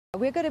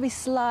we're going to be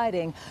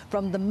sliding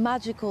from the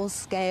magical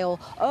scale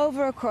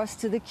over across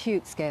to the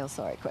cute scale.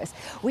 Sorry, Chris.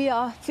 We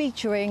are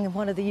featuring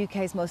one of the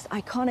UK's most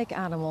iconic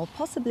animal,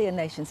 possibly a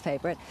nation's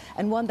favourite,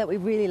 and one that we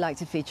really like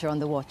to feature on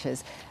the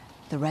watches.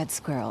 The red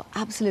squirrel,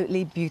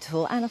 absolutely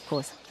beautiful and of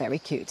course very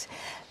cute.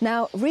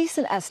 Now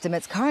recent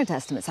estimates, current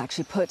estimates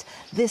actually, put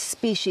this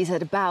species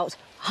at about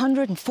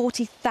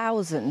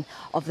 140,000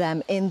 of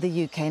them in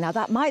the UK. Now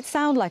that might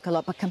sound like a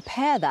lot, but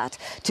compare that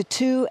to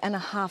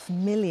 2.5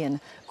 million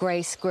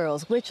grey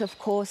squirrels, which of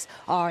course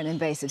are an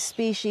invasive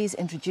species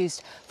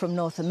introduced from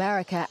North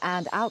America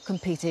and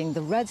outcompeting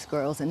the red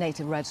squirrels, the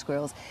native red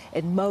squirrels,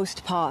 in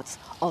most parts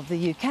of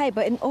the UK.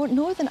 But in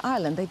Northern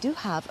Ireland they do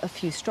have a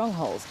few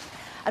strongholds.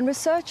 And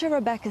researcher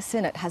Rebecca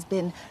Synnott has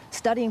been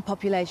studying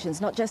populations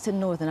not just in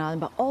Northern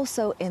Ireland but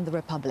also in the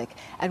Republic.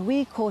 And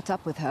we caught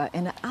up with her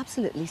in an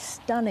absolutely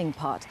stunning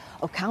part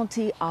of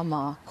County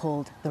Armagh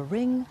called the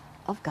Ring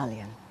of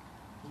Gillian.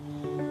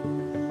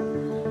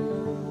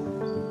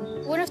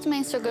 One of the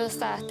main struggles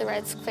that the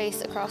Reds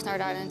face across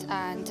Northern Ireland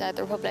and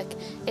the Republic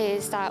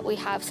is that we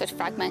have such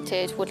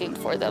fragmented woodland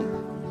for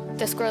them.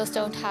 The squirrels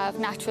don't have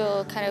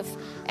natural kind of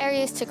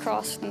areas to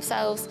cross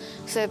themselves,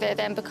 so they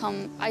then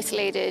become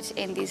isolated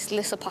in these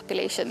little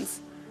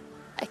populations.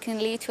 It can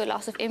lead to a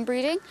loss of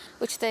inbreeding,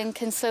 which then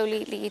can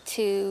slowly lead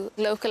to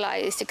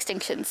localised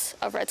extinctions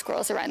of red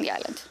squirrels around the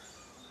island.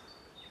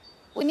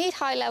 We need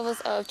high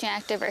levels of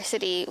genetic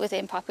diversity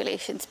within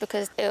populations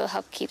because it will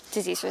help keep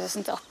disease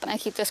resistance up and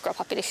keep the squirrel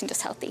population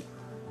just healthy.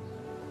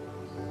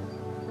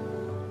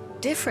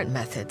 Different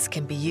methods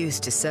can be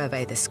used to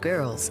survey the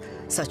squirrels,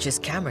 such as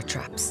camera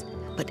traps,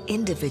 but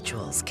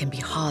individuals can be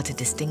hard to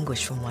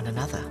distinguish from one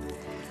another.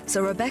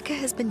 So Rebecca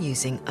has been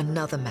using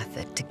another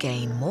method to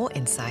gain more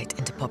insight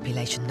into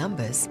population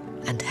numbers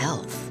and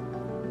health.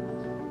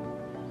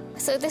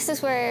 So this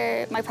is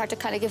where my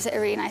project kind of gives it a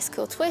really nice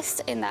cool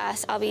twist in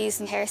that I'll be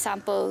using hair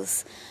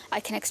samples.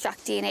 I can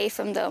extract DNA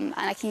from them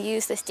and I can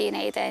use this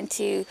DNA then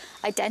to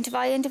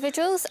identify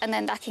individuals, and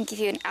then that can give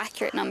you an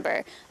accurate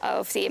number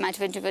of the amount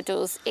of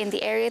individuals in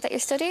the area that you're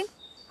studying.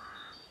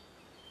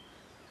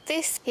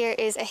 This here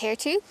is a hair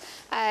tube.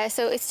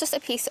 So it's just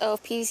a piece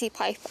of PVC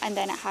pipe and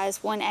then it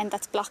has one end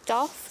that's blocked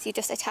off. So you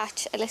just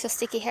attach a little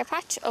sticky hair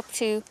patch up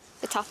to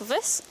the top of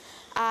it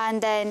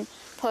and then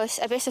put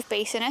a bit of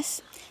base in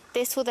it.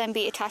 This will then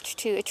be attached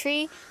to a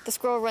tree. The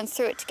squirrel runs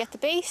through it to get the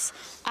base,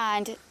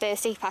 and the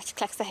sticky patch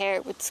collects the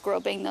hair, with the squirrel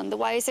being none the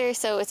wiser.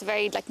 So it's a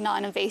very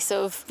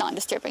non-invasive,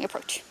 non-disturbing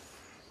approach.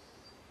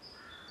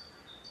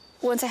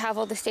 Once I have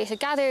all this data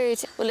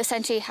gathered, we'll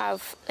essentially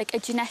have a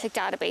genetic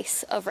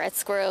database of red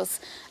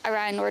squirrels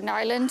around Northern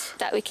Ireland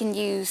that we can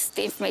use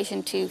the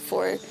information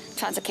for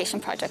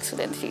translocation projects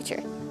within the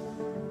future.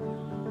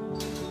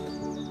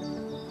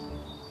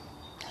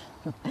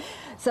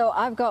 So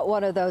I've got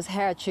one of those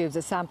hair tubes,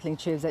 the sampling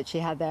tubes that she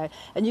had there,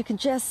 and you can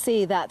just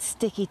see that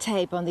sticky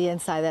tape on the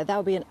inside there. That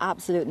would be an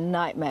absolute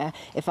nightmare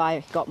if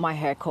I got my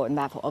hair caught in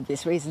that for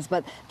obvious reasons,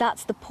 but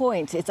that's the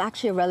point. It's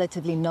actually a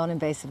relatively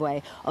non-invasive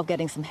way of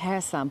getting some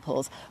hair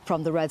samples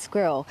from the red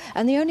squirrel.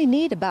 And they only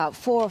need about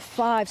 4 or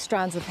 5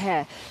 strands of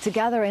hair to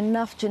gather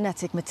enough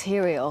genetic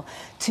material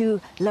to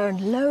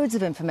learn loads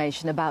of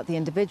information about the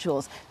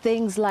individuals.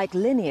 Things like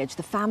lineage,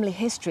 the family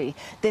history.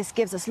 This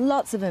gives us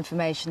lots of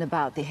information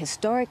about the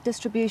historic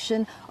distribution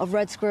of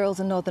red squirrels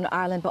in Northern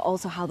Ireland, but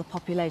also how the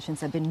populations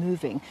have been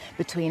moving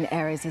between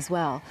areas as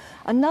well.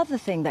 Another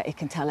thing that it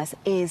can tell us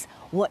is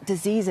what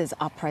diseases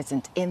are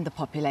present in the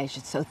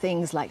population. So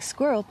things like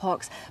squirrel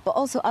pox, but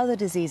also other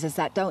diseases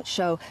that don't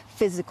show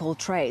physical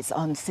traits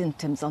on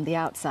symptoms on the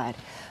outside.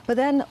 But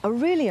then a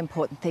really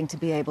important thing to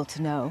be able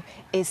to know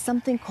is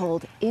something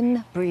called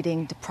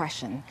inbreeding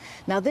depression.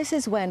 Now this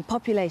is when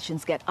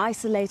populations get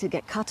isolated,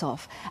 get cut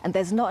off, and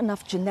there's not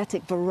enough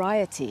genetic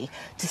variety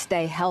to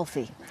stay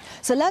healthy.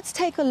 So let's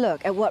take a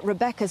look at what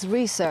Rebecca's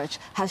research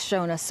has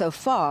shown us so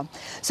far.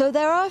 So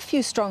there are a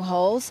few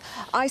strongholds,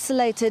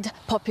 isolated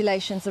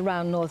populations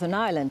around Northern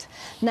Ireland.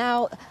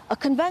 Now, a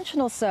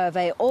conventional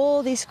survey,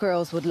 all these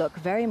squirrels would look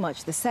very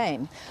much the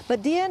same,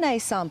 but DNA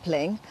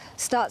sampling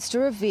starts to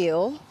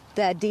reveal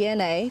their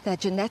DNA, their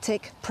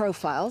genetic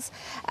profiles,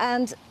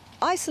 and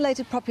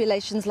isolated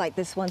populations like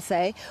this one,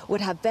 say, would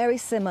have very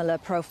similar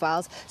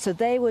profiles, so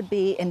they would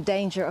be in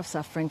danger of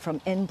suffering from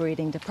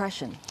inbreeding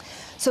depression.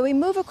 So we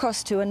move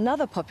across to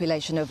another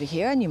population over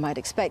here, and you might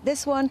expect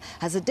this one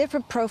has a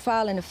different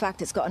profile, and in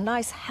fact it's got a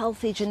nice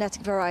healthy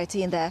genetic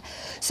variety in there.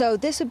 So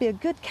this would be a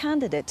good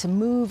candidate to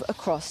move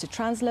across, to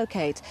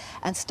translocate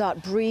and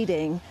start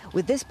breeding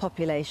with this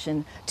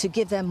population to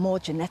give them more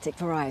genetic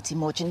variety,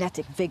 more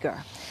genetic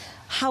vigor.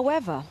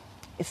 However,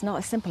 it's not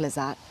as simple as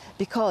that,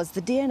 because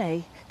the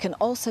DNA can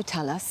also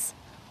tell us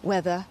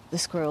whether the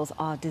squirrels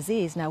are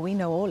diseased. Now, we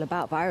know all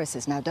about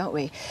viruses now, don't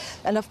we?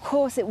 And of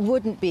course, it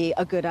wouldn't be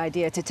a good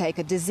idea to take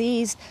a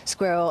diseased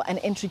squirrel and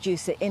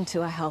introduce it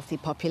into a healthy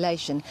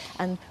population.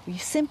 And we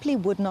simply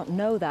would not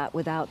know that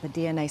without the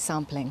DNA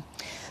sampling.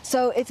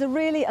 So it's a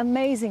really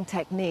amazing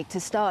technique to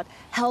start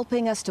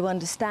helping us to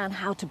understand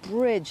how to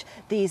bridge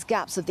these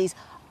gaps of these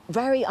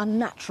very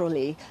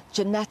unnaturally,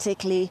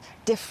 genetically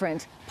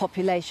different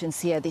populations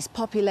here, these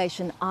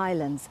population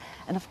islands.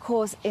 And of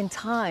course, in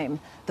time,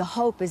 the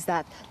hope is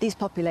that these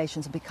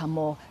populations will become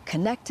more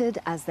connected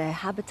as their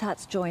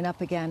habitats join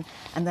up again,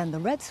 and then the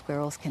red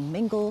squirrels can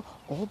mingle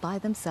all by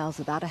themselves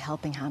without a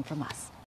helping hand from us.